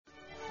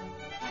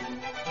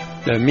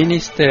Le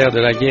Ministère de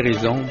la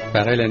Guérison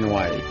par Ellen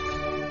White.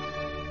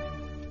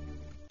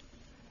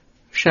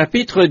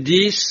 Chapitre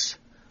 10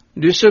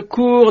 du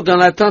secours dans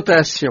la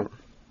tentation.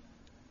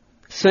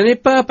 Ce n'est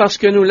pas parce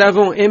que nous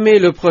l'avons aimé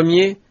le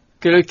premier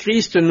que le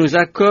Christ nous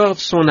accorde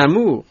son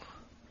amour.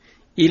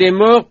 Il est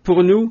mort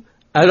pour nous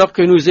alors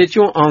que nous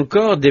étions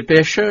encore des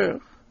pécheurs.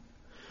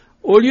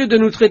 Au lieu de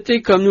nous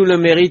traiter comme nous le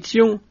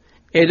méritions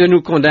et de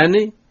nous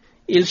condamner,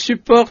 il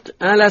supporte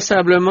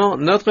inlassablement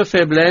notre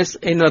faiblesse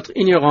et notre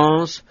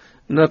ignorance,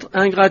 notre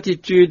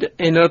ingratitude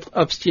et notre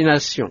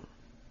obstination.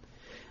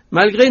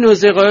 Malgré nos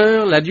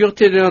erreurs, la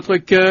dureté de notre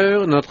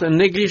cœur, notre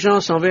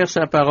négligence envers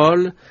sa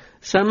parole,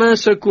 sa main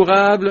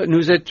secourable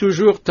nous est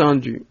toujours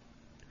tendue.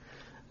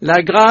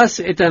 La grâce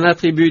est un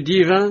attribut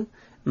divin,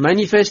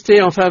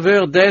 manifesté en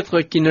faveur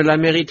d'êtres qui ne la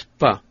méritent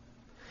pas.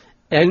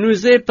 Elle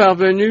nous est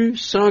parvenue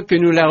sans que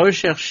nous la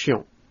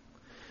recherchions.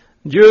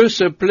 Dieu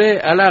se plaît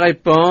à la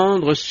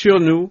répandre sur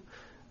nous,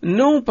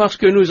 non parce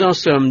que nous en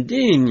sommes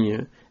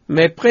dignes,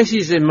 mais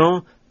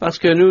précisément parce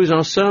que nous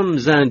en sommes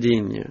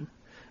indignes.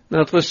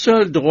 Notre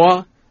seul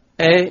droit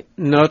est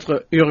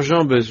notre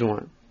urgent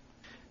besoin.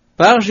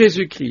 Par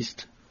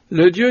Jésus-Christ,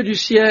 le Dieu du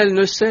ciel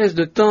ne cesse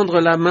de tendre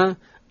la main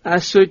à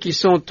ceux qui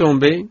sont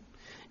tombés.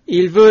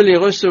 Il veut les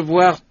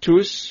recevoir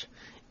tous,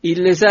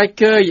 il les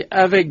accueille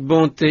avec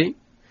bonté.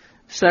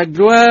 Sa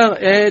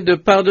gloire est de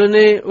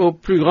pardonner aux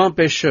plus grands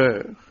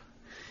pécheurs.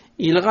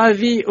 Il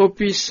ravit aux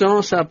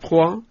puissants sa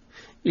proie,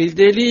 il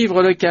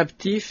délivre le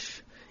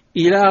captif,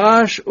 il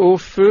arrache au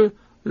feu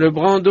le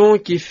brandon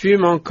qui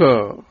fume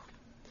encore.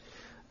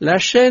 La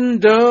chaîne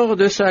d'or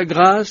de sa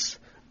grâce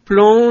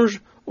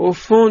plonge au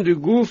fond du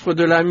gouffre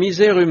de la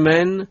misère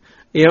humaine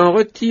et en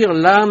retire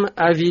l'âme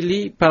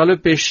avilie par le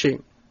péché.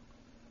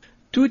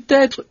 Tout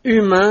être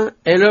humain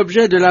est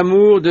l'objet de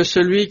l'amour de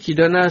celui qui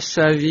donna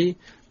sa vie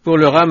pour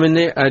le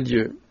ramener à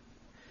Dieu.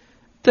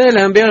 Tel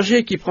un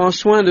berger qui prend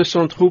soin de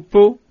son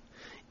troupeau,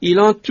 il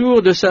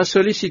entoure de sa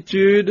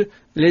sollicitude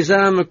les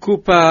âmes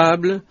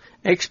coupables,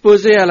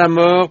 exposées à la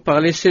mort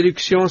par les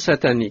séductions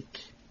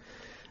sataniques.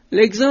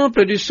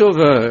 L'exemple du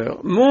Sauveur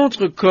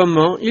montre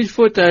comment il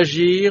faut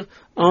agir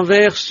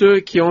envers ceux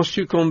qui ont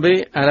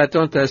succombé à la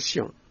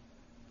tentation.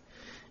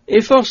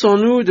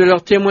 Efforçons-nous de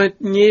leur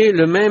témoigner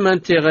le même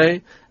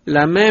intérêt,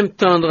 la même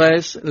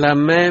tendresse, la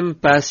même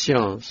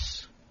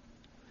patience.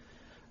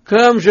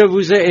 Comme je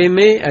vous ai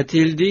aimé,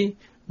 a-t-il dit,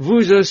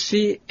 vous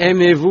aussi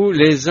aimez-vous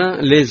les uns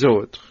les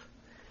autres.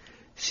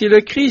 Si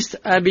le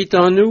Christ habite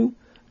en nous,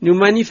 nous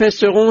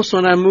manifesterons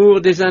son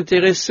amour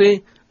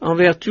désintéressé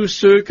envers tous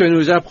ceux que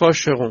nous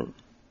approcherons.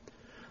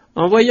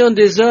 En voyant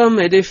des hommes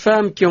et des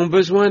femmes qui ont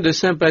besoin de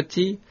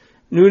sympathie,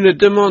 nous ne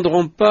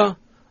demanderons pas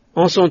 «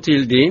 en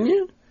sont-ils dignes ?»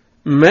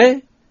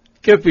 mais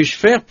 « que puis-je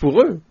faire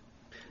pour eux ?»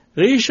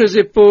 Riches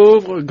et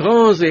pauvres,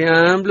 grands et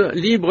humbles,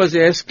 libres et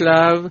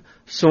esclaves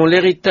sont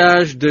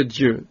l'héritage de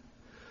Dieu.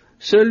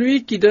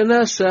 Celui qui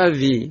donna sa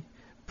vie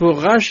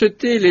pour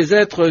racheter les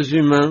êtres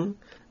humains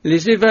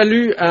les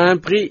évalue à un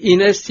prix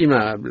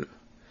inestimable.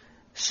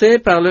 C'est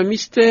par le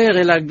mystère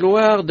et la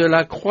gloire de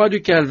la croix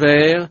du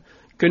Calvaire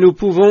que nous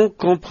pouvons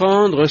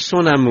comprendre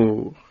son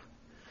amour.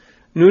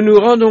 Nous nous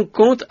rendons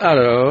compte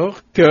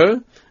alors que,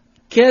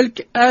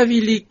 quelque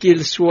avilis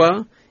qu'ils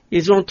soient,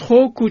 ils ont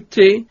trop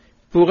coûté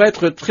pour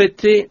être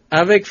traités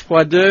avec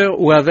froideur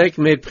ou avec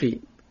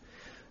mépris.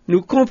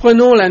 Nous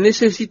comprenons la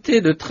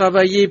nécessité de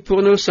travailler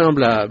pour nos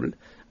semblables,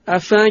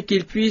 afin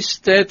qu'ils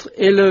puissent être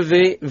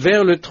élevés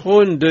vers le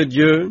trône de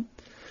Dieu.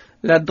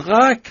 La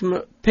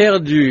drachme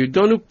perdue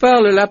dont nous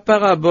parle la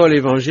parabole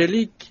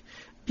évangélique,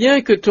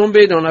 bien que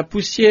tombée dans la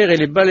poussière et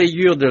les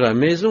balayures de la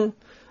maison,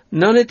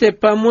 n'en était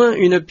pas moins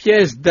une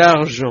pièce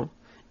d'argent,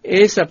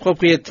 et sa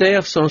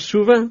propriétaire s'en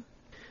souvint.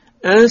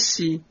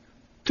 Ainsi,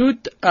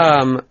 toute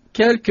âme,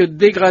 quelque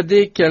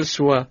dégradée qu'elle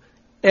soit,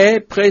 est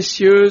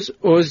précieuse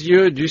aux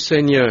yeux du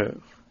Seigneur.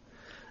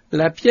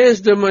 La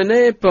pièce de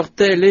monnaie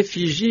portait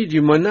l'effigie du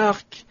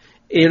monarque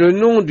et le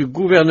nom du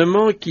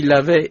gouvernement qui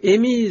l'avait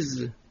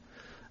émise.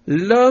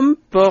 L'homme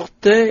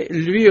portait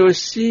lui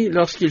aussi,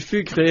 lorsqu'il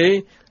fut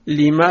créé,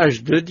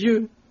 l'image de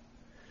Dieu.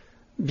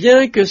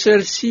 Bien que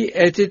celle-ci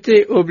ait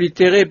été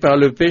oblitérée par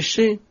le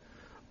péché,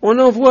 on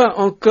en voit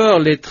encore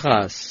les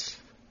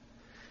traces.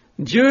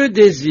 Dieu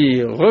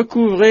désire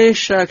recouvrer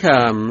chaque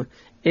âme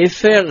et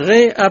faire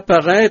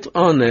réapparaître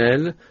en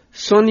elle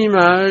son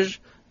image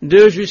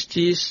de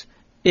justice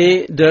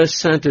et de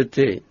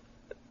sainteté.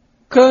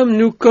 Comme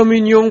nous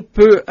communions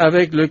peu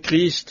avec le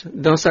Christ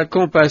dans sa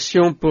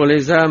compassion pour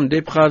les âmes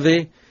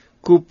dépravées,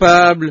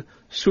 coupables,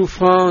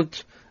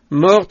 souffrantes,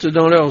 mortes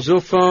dans leurs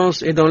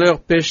offenses et dans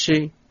leurs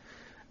péchés,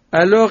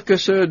 alors que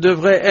ce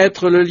devrait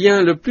être le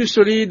lien le plus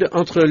solide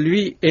entre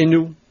lui et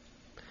nous.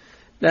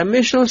 La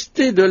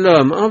méchanceté de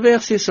l'homme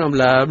envers ses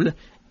semblables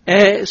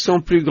est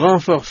son plus grand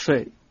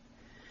forfait.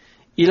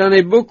 Il en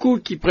est beaucoup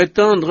qui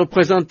prétendent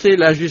représenter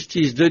la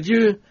justice de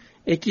Dieu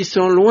et qui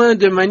sont loin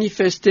de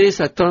manifester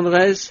sa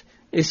tendresse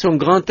et son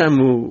grand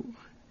amour.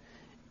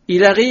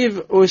 Il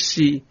arrive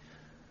aussi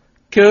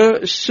que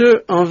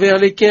ceux envers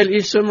lesquels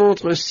il se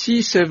montre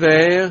si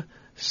sévère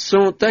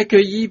sont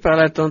accueillis par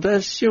la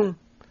tentation.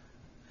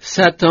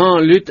 Satan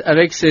lutte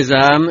avec ses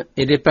âmes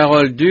et des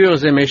paroles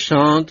dures et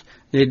méchantes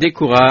les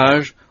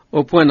découragent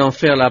au point d'en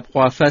faire la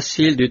proie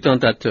facile du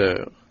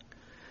tentateur.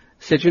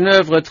 C'est une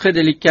œuvre très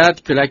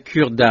délicate que la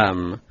cure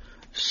d'âme.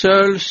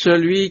 Seul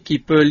celui qui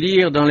peut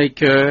lire dans les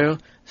cœurs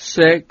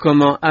sait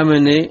comment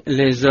amener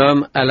les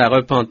hommes à la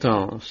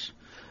repentance.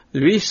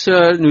 Lui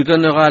seul nous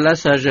donnera la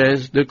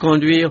sagesse de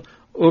conduire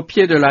au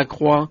pied de la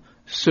croix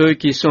ceux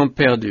qui sont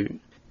perdus.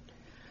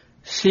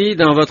 Si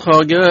dans votre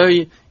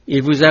orgueil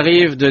il vous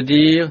arrive de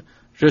dire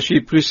 « Je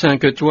suis plus saint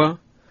que toi »,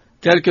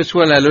 quelle que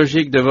soit la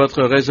logique de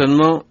votre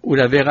raisonnement ou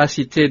la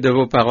véracité de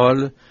vos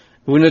paroles,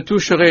 vous ne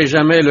toucherez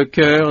jamais le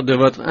cœur de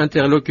votre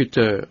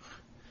interlocuteur.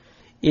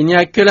 Il n'y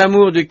a que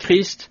l'amour du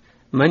Christ,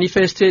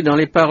 manifesté dans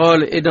les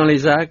paroles et dans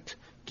les actes,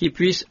 qui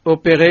puisse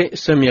opérer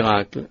ce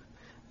miracle.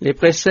 Les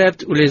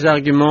préceptes ou les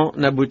arguments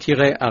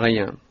n'aboutiraient à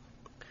rien.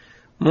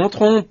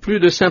 Montrons plus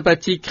de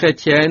sympathie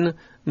chrétienne,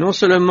 non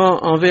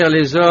seulement envers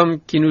les hommes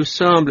qui nous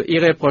semblent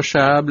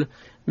irréprochables,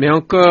 mais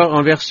encore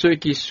envers ceux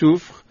qui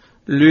souffrent,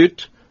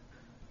 luttent,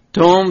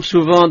 tombent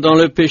souvent dans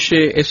le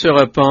péché et se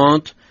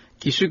repentent,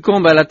 qui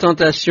succombent à la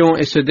tentation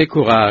et se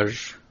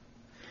découragent.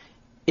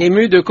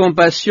 Émus de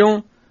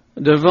compassion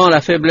devant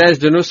la faiblesse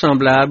de nos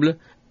semblables,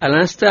 à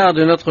l'instar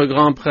de notre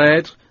grand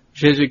prêtre,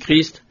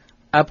 Jésus-Christ,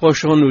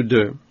 approchons-nous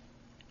d'eux.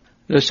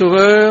 Le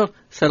Sauveur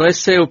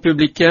s'adressait aux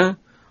publicains,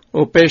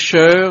 aux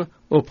pécheurs,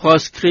 aux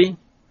proscrits,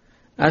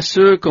 à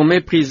ceux qu'on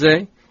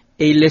méprisait,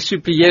 et il les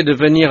suppliait de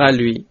venir à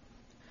lui.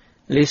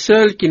 Les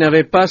seuls qui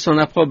n'avaient pas son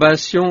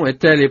approbation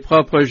étaient les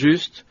propres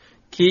justes,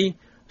 qui,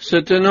 se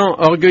tenant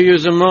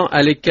orgueilleusement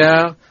à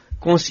l'écart,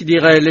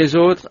 considéraient les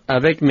autres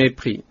avec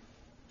mépris.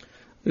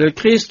 Le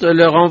Christ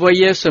leur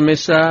envoyait ce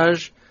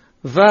message,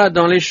 « Va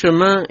dans les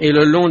chemins et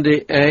le long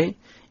des haies,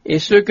 et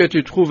ceux que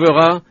tu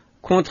trouveras,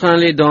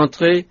 contrains-les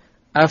d'entrer,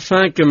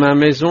 afin que ma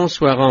maison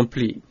soit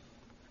remplie. »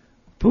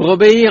 Pour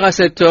obéir à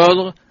cet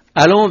ordre,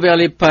 allons vers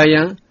les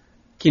païens,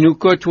 qui nous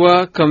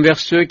côtoient comme vers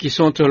ceux qui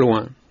sont au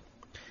loin.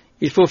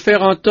 Il faut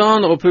faire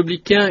entendre aux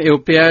publicains et aux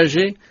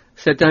péagers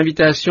cette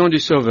invitation du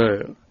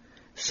Sauveur.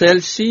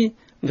 Celle-ci,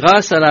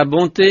 grâce à la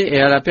bonté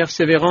et à la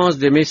persévérance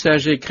des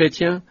messagers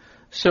chrétiens,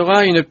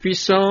 sera une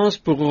puissance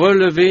pour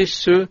relever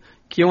ceux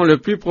qui ont le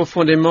plus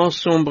profondément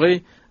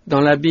sombré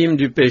dans l'abîme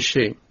du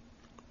péché.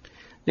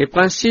 Les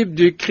principes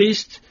du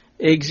Christ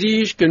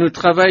exigent que nous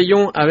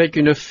travaillions avec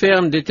une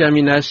ferme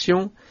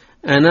détermination,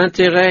 un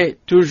intérêt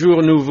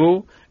toujours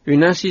nouveau,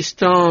 une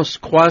insistance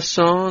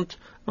croissante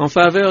en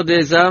faveur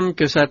des âmes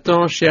que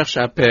Satan cherche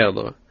à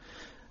perdre.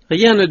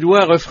 Rien ne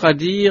doit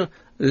refroidir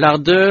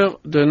l'ardeur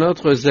de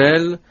notre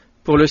zèle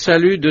pour le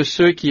salut de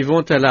ceux qui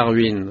vont à la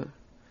ruine.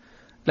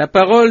 La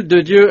parole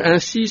de Dieu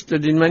insiste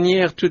d'une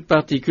manière toute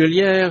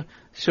particulière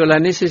sur la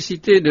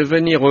nécessité de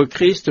venir au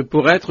Christ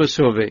pour être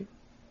sauvé.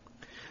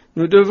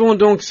 Nous devons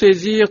donc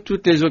saisir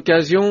toutes les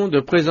occasions de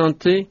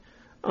présenter,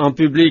 en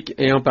public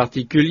et en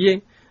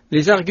particulier,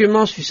 les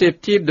arguments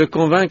susceptibles de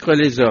convaincre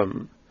les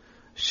hommes.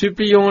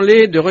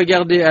 Supplions-les de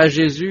regarder à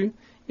Jésus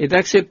et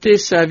d'accepter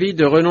sa vie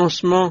de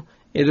renoncement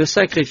et de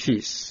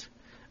sacrifice.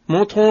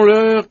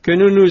 Montrons-leur que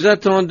nous nous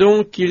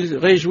attendons qu'ils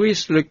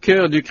réjouissent le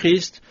cœur du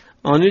Christ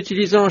en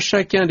utilisant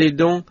chacun des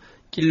dons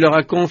qu'il leur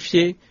a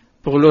confiés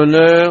pour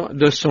l'honneur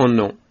de son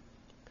nom.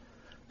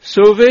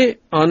 Sauvés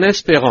en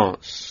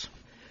espérance.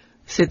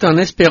 C'est en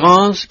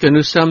espérance que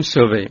nous sommes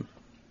sauvés.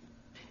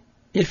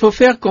 Il faut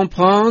faire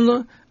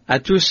comprendre à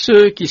tous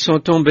ceux qui sont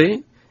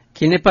tombés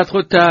qu'il n'est pas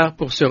trop tard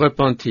pour se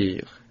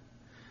repentir.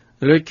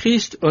 Le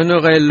Christ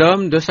honorait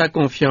l'homme de sa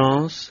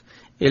confiance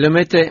et le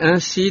mettait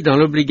ainsi dans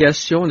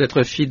l'obligation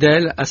d'être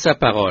fidèle à sa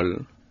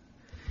parole.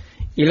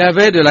 Il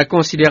avait de la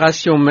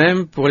considération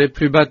même pour les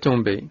plus bas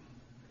tombés.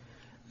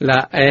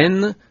 La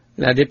haine,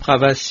 la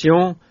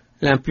dépravation,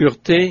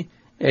 l'impureté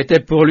étaient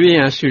pour lui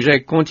un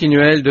sujet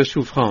continuel de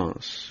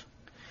souffrance.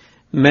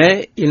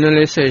 Mais il ne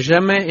laissait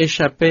jamais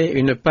échapper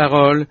une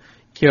parole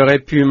qui aurait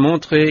pu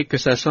montrer que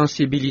sa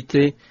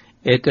sensibilité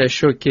était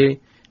choquée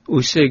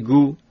ou ses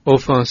goûts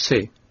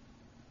offensés.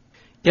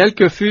 Quelle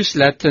que fût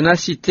la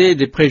ténacité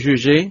des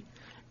préjugés,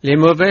 les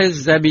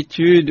mauvaises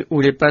habitudes ou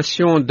les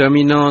passions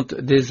dominantes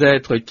des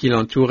êtres qui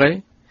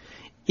l'entouraient,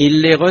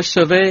 il les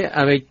recevait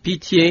avec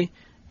pitié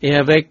et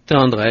avec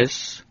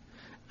tendresse.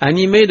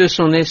 Animés de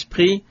son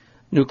esprit,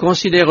 nous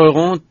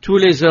considérerons tous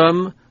les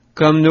hommes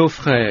comme nos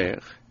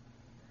frères,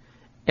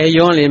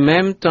 ayant les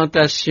mêmes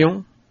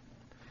tentations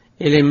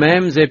et les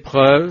mêmes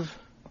épreuves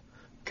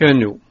que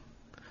nous,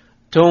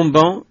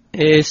 tombant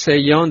et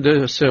essayant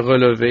de se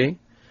relever,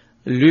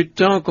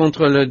 luttant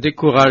contre le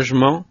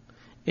découragement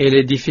et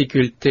les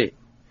difficultés,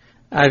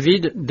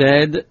 avides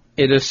d'aide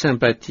et de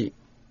sympathie.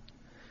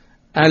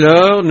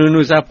 Alors nous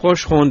nous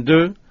approcherons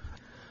d'eux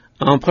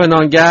en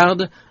prenant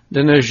garde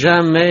de ne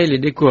jamais les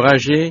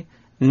décourager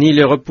ni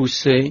les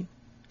repousser,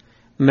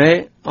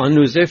 mais en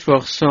nous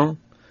efforçant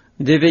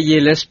d'éveiller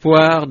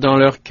l'espoir dans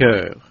leur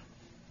cœur.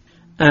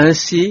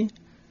 Ainsi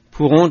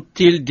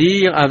pourront-ils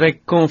dire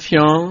avec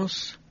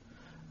confiance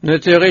 « Ne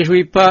te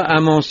réjouis pas à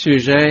mon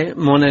sujet,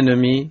 mon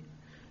ennemi,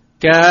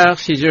 Car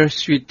si je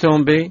suis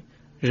tombé,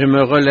 je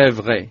me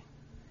relèverai.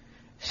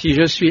 Si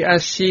je suis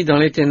assis dans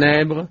les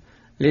ténèbres,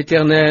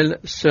 l'Éternel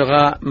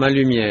sera ma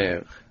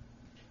lumière.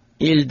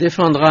 Il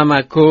défendra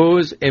ma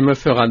cause et me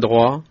fera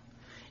droit.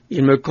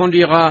 Il me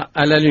conduira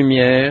à la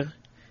lumière,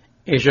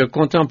 et je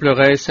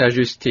contemplerai sa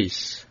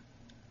justice.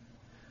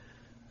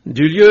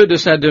 Du lieu de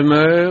sa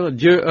demeure,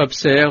 Dieu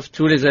observe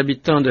tous les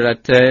habitants de la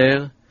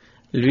terre,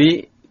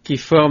 lui qui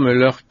forme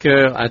leur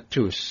cœur à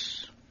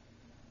tous.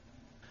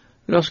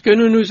 Lorsque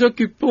nous nous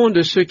occupons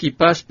de ceux qui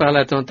passent par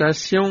la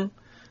tentation,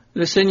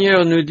 le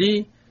Seigneur nous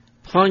dit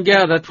 « Prends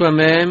garde à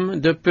toi-même,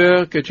 de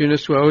peur que tu ne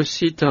sois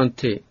aussi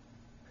tenté. »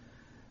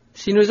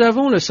 Si nous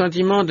avons le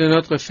sentiment de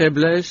notre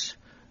faiblesse,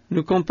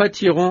 nous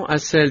compatirons à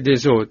celle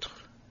des autres.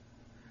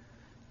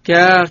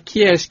 Car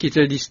qui est-ce qui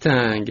te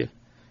distingue?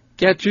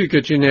 Qu'as-tu que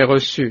tu n'aies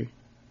reçu?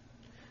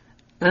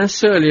 Un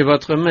seul est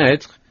votre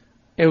maître,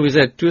 et vous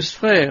êtes tous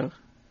frères.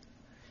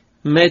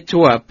 Mais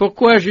toi,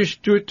 pourquoi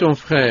juges-tu ton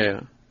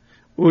frère?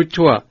 Ou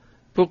toi,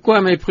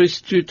 pourquoi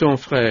méprises-tu ton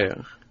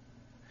frère?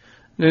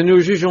 Ne nous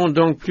jugeons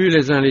donc plus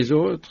les uns les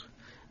autres,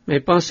 mais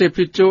pensez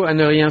plutôt à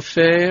ne rien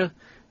faire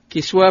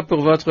qui soit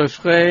pour votre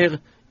frère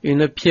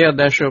une pierre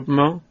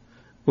d'achoppement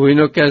ou une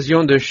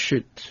occasion de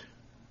chute.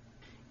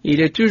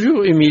 Il est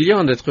toujours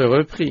humiliant d'être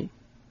repris.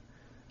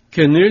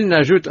 Que nul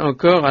n'ajoute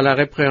encore à la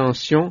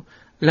répréhension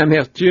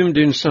l'amertume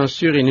d'une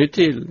censure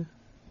inutile.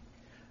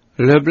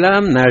 Le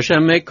blâme n'a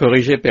jamais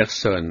corrigé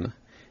personne.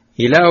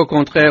 Il a au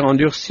contraire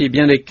endurci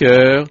bien des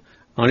cœurs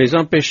en les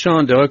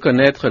empêchant de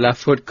reconnaître la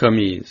faute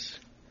commise.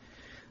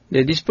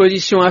 Des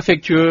dispositions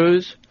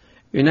affectueuses,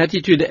 une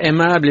attitude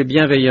aimable et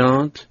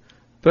bienveillante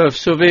peuvent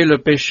sauver le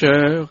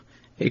pécheur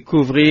et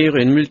couvrir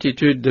une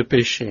multitude de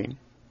péchés.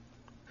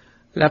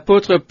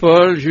 L'apôtre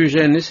Paul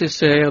jugeait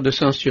nécessaire de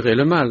censurer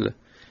le mal,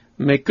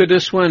 mais que de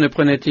soin ne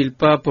prenait-il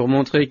pas pour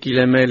montrer qu'il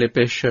aimait les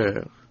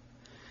pécheurs?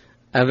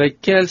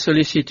 Avec quelle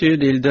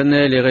sollicitude il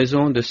donnait les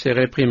raisons de ses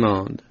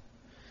réprimandes.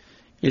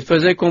 Il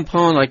faisait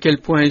comprendre à quel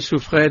point il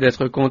souffrait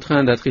d'être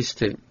contraint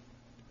d'attrister.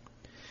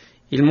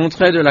 Il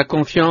montrait de la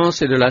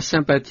confiance et de la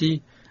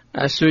sympathie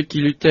à ceux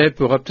qui luttaient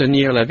pour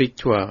obtenir la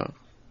victoire.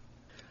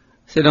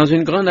 C'est dans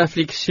une grande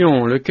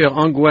affliction, le cœur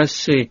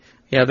angoissé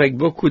et avec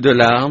beaucoup de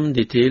larmes,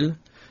 dit-il,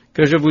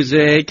 que je vous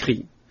ai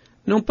écrit,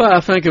 non pas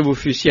afin que vous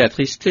fussiez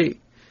attristés,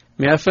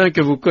 mais afin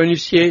que vous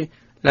connussiez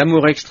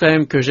l'amour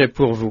extrême que j'ai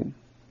pour vous.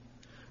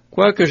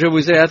 Quoique je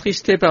vous ai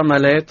attristé par ma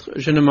lettre,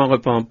 je ne m'en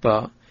repens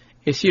pas,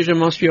 et si je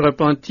m'en suis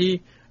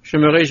repenti, je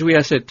me réjouis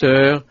à cette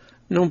heure,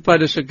 non pas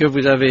de ce que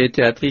vous avez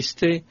été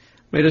attristés,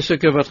 mais de ce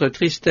que votre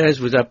tristesse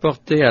vous a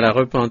porté à la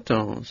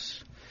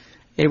repentance.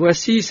 Et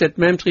voici cette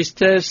même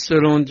tristesse,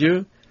 selon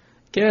Dieu,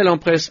 quel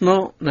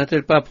empressement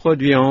n'a-t-elle pas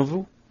produit en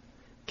vous?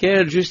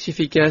 Quelle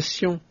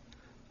justification,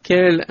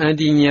 quelle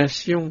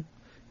indignation,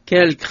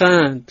 quelle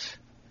crainte,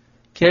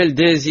 quel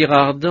désir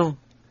ardent,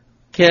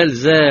 quel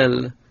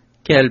zèle,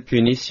 quelle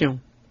punition.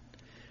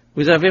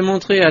 Vous avez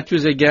montré à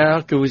tous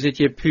égards que vous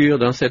étiez purs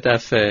dans cette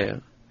affaire.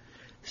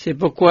 C'est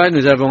pourquoi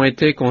nous avons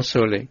été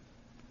consolés.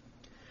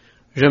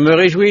 Je me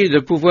réjouis de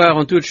pouvoir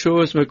en toutes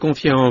choses me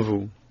confier en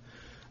vous.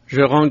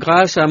 Je rends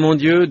grâce à mon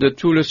Dieu de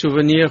tout le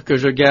souvenir que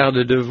je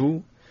garde de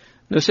vous,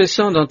 ne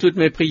cessant dans toutes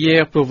mes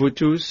prières pour vous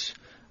tous,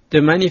 de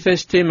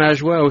manifester ma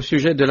joie au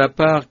sujet de la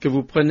part que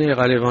vous prenez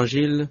à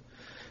l'Évangile,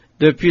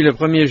 depuis le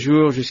premier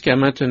jour jusqu'à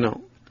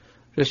maintenant.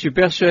 Je suis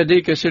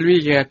persuadé que celui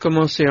qui a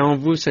commencé en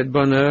vous cette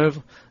bonne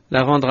œuvre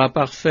la rendra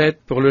parfaite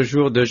pour le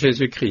jour de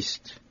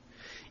Jésus-Christ.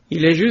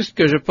 Il est juste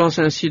que je pense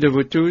ainsi de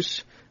vous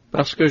tous,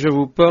 parce que je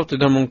vous porte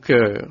dans mon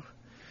cœur.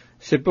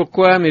 C'est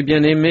pourquoi, mes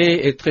bien-aimés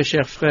et très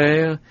chers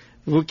frères,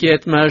 vous qui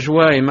êtes ma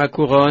joie et ma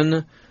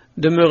couronne,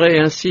 demeurez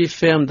ainsi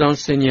fermes dans le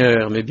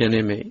Seigneur, mes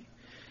bien-aimés.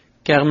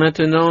 Car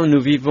maintenant nous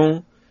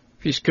vivons,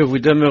 puisque vous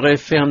demeurez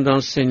fermes dans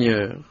le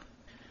Seigneur.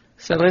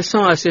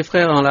 S'adressant à ses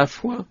frères en la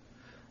foi,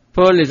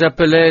 Paul les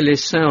appelait les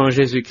saints en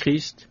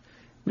Jésus-Christ,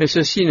 mais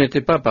ceux-ci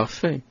n'étaient pas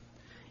parfaits.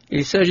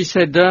 Il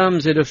s'agissait d'hommes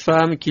et de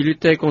femmes qui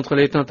luttaient contre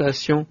les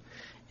tentations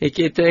et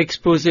qui étaient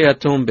exposés à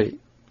tomber.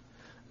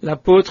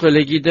 L'apôtre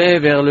les guidait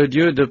vers le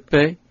Dieu de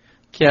paix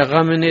qui a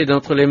ramené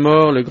d'entre les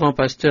morts le grand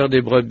pasteur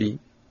des brebis.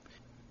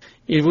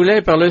 Il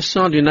voulait, par le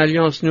sang d'une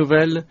alliance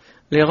nouvelle,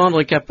 les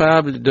rendre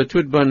capables de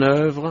toute bonne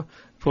œuvre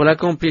pour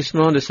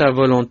l'accomplissement de sa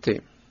volonté.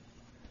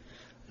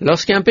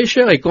 Lorsqu'un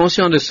pécheur est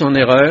conscient de son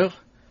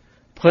erreur,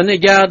 prenez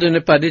garde de ne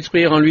pas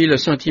détruire en lui le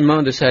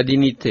sentiment de sa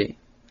dignité.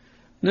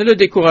 Ne le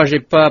découragez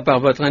pas par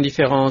votre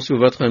indifférence ou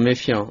votre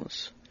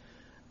méfiance.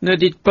 Ne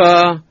dites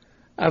pas,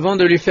 avant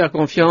de lui faire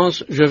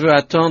confiance, je veux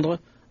attendre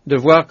de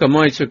voir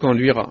comment il se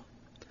conduira.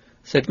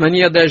 Cette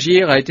manière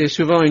d'agir a été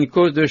souvent une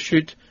cause de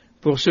chute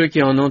pour ceux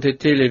qui en ont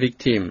été les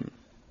victimes.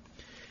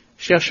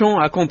 Cherchons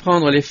à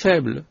comprendre les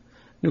faibles.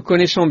 Nous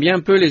connaissons bien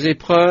peu les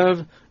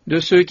épreuves de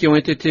ceux qui ont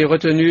été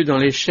retenus dans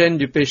les chaînes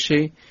du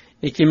péché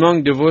et qui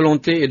manquent de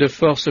volonté et de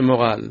force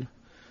morale.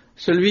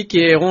 Celui qui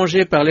est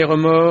rongé par les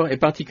remords est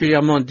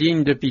particulièrement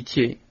digne de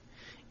pitié.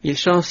 Il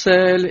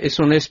chancelle et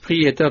son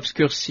esprit est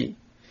obscurci.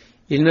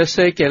 Il ne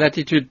sait quelle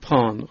attitude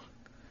prendre.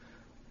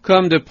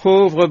 Comme de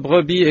pauvres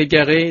brebis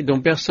égarées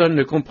dont personne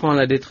ne comprend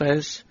la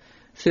détresse,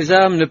 ces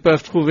âmes ne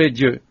peuvent trouver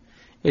Dieu,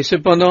 et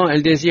cependant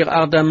elles désirent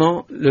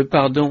ardemment le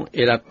pardon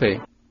et la paix.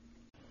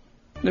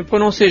 Ne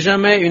prononcez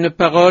jamais une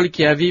parole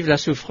qui avive la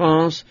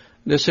souffrance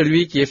de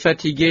celui qui est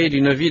fatigué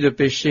d'une vie de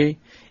péché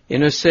et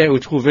ne sait où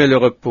trouver le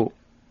repos.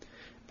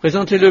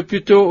 Présentez-le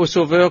plutôt au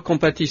Sauveur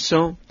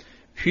compatissant,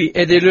 puis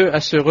aidez-le à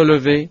se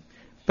relever,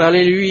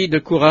 parlez-lui de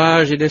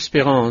courage et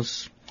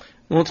d'espérance,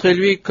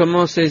 montrez-lui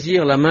comment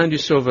saisir la main du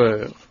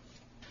Sauveur.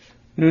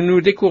 Nous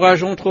nous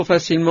décourageons trop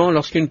facilement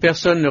lorsqu'une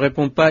personne ne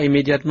répond pas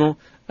immédiatement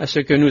à ce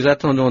que nous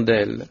attendons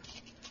d'elle.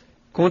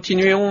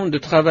 Continuons de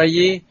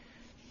travailler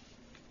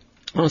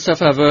en sa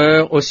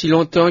faveur aussi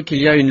longtemps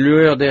qu'il y a une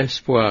lueur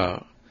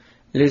d'espoir.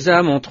 Les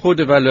âmes ont trop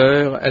de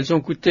valeur, elles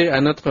ont coûté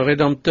à notre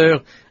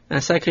Rédempteur un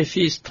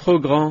sacrifice trop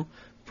grand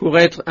pour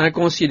être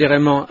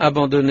inconsidérément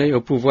abandonnées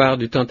au pouvoir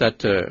du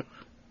tentateur.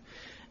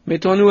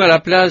 Mettons-nous à la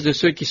place de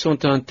ceux qui sont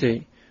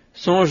tentés.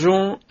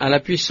 Songeons à la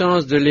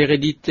puissance de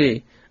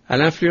l'hérédité, à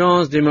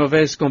l'influence des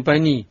mauvaises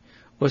compagnies,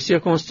 aux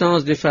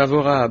circonstances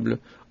défavorables,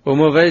 aux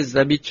mauvaises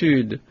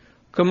habitudes.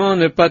 Comment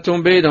ne pas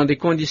tomber dans des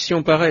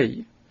conditions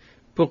pareilles?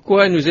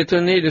 Pourquoi nous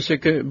étonner de ce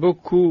que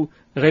beaucoup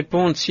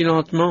répondent si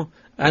lentement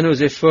à nos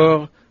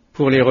efforts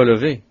pour les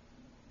relever?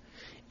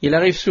 Il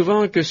arrive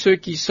souvent que ceux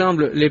qui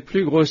semblent les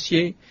plus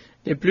grossiers,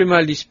 les plus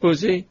mal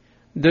disposés,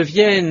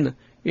 deviennent,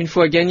 une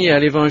fois gagnés à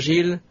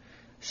l'Évangile,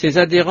 ses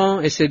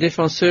adhérents et ses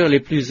défenseurs les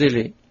plus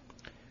zélés.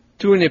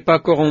 Tout n'est pas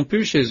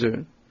corrompu chez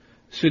eux.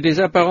 Sous des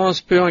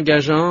apparences peu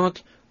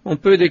engageantes, on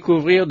peut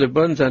découvrir de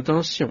bonnes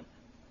intentions.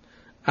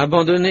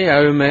 Abandonnés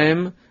à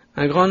eux-mêmes,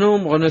 un grand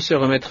nombre ne se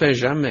remettraient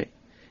jamais,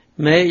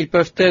 mais ils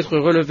peuvent être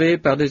relevés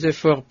par des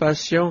efforts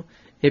patients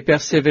et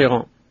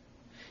persévérants.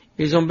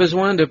 Ils ont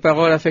besoin de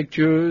paroles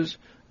affectueuses,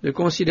 de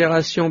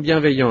considérations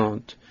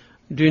bienveillantes,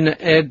 d'une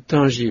aide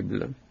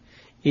tangible.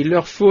 Il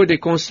leur faut des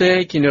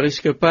conseils qui ne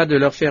risquent pas de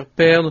leur faire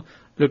perdre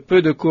le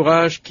peu de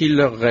courage qu'il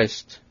leur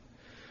reste.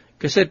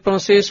 Que cette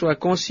pensée soit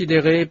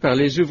considérée par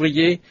les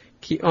ouvriers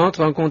qui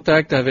entrent en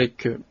contact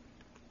avec eux.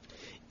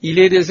 Il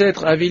est des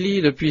êtres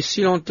avilis depuis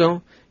si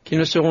longtemps qu'ils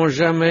ne seront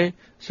jamais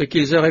ce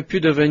qu'ils auraient pu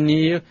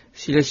devenir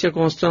si les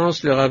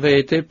circonstances leur avaient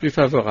été plus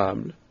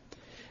favorables.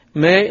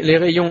 Mais les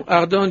rayons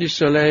ardents du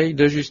soleil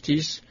de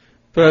justice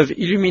peuvent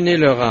illuminer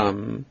leur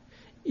âme.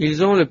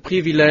 Ils ont le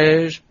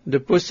privilège de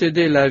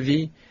posséder la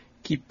vie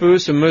qui peut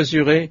se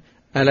mesurer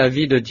à la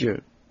vie de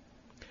Dieu.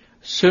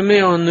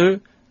 Semez en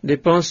eux des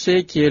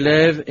pensées qui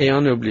élèvent et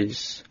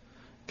ennoblissent.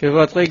 Que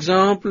votre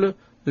exemple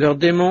leur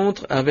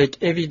démontre avec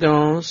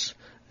évidence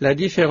la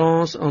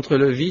différence entre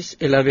le vice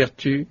et la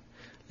vertu,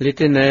 les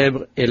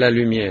ténèbres et la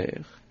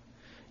lumière.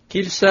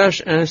 Qu'ils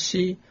sachent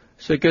ainsi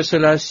ce que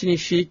cela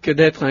signifie que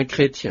d'être un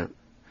chrétien.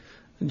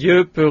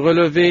 Dieu peut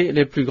relever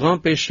les plus grands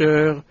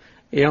pécheurs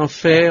et en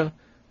faire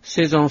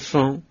ses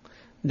enfants,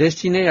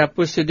 destinés à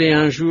posséder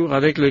un jour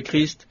avec le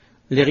Christ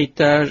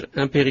l'héritage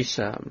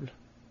impérissable.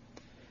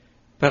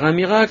 Par un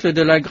miracle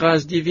de la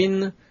grâce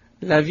divine,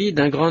 la vie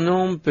d'un grand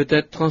nombre peut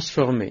être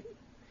transformée.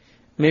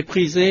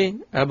 Méprisés,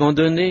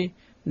 abandonnés,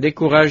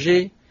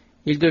 découragés,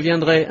 ils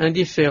deviendraient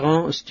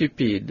indifférents,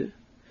 stupides.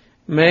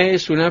 Mais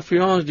sous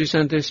l'influence du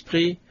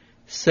Saint-Esprit,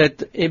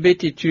 cette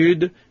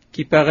hébétitude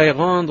qui paraît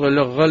rendre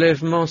leur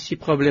relèvement si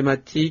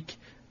problématique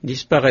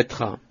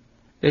disparaîtra.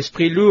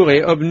 L'esprit lourd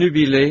et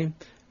obnubilé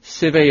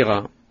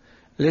s'éveillera.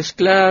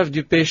 L'esclave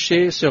du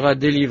péché sera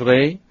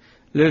délivré,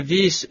 le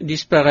vice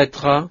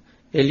disparaîtra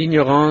et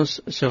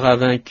l'ignorance sera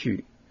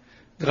vaincue.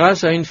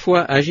 Grâce à une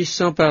foi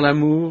agissant par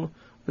l'amour,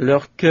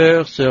 leur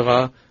cœur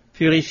sera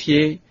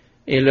purifié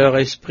et leur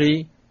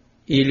esprit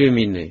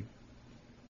illuminé.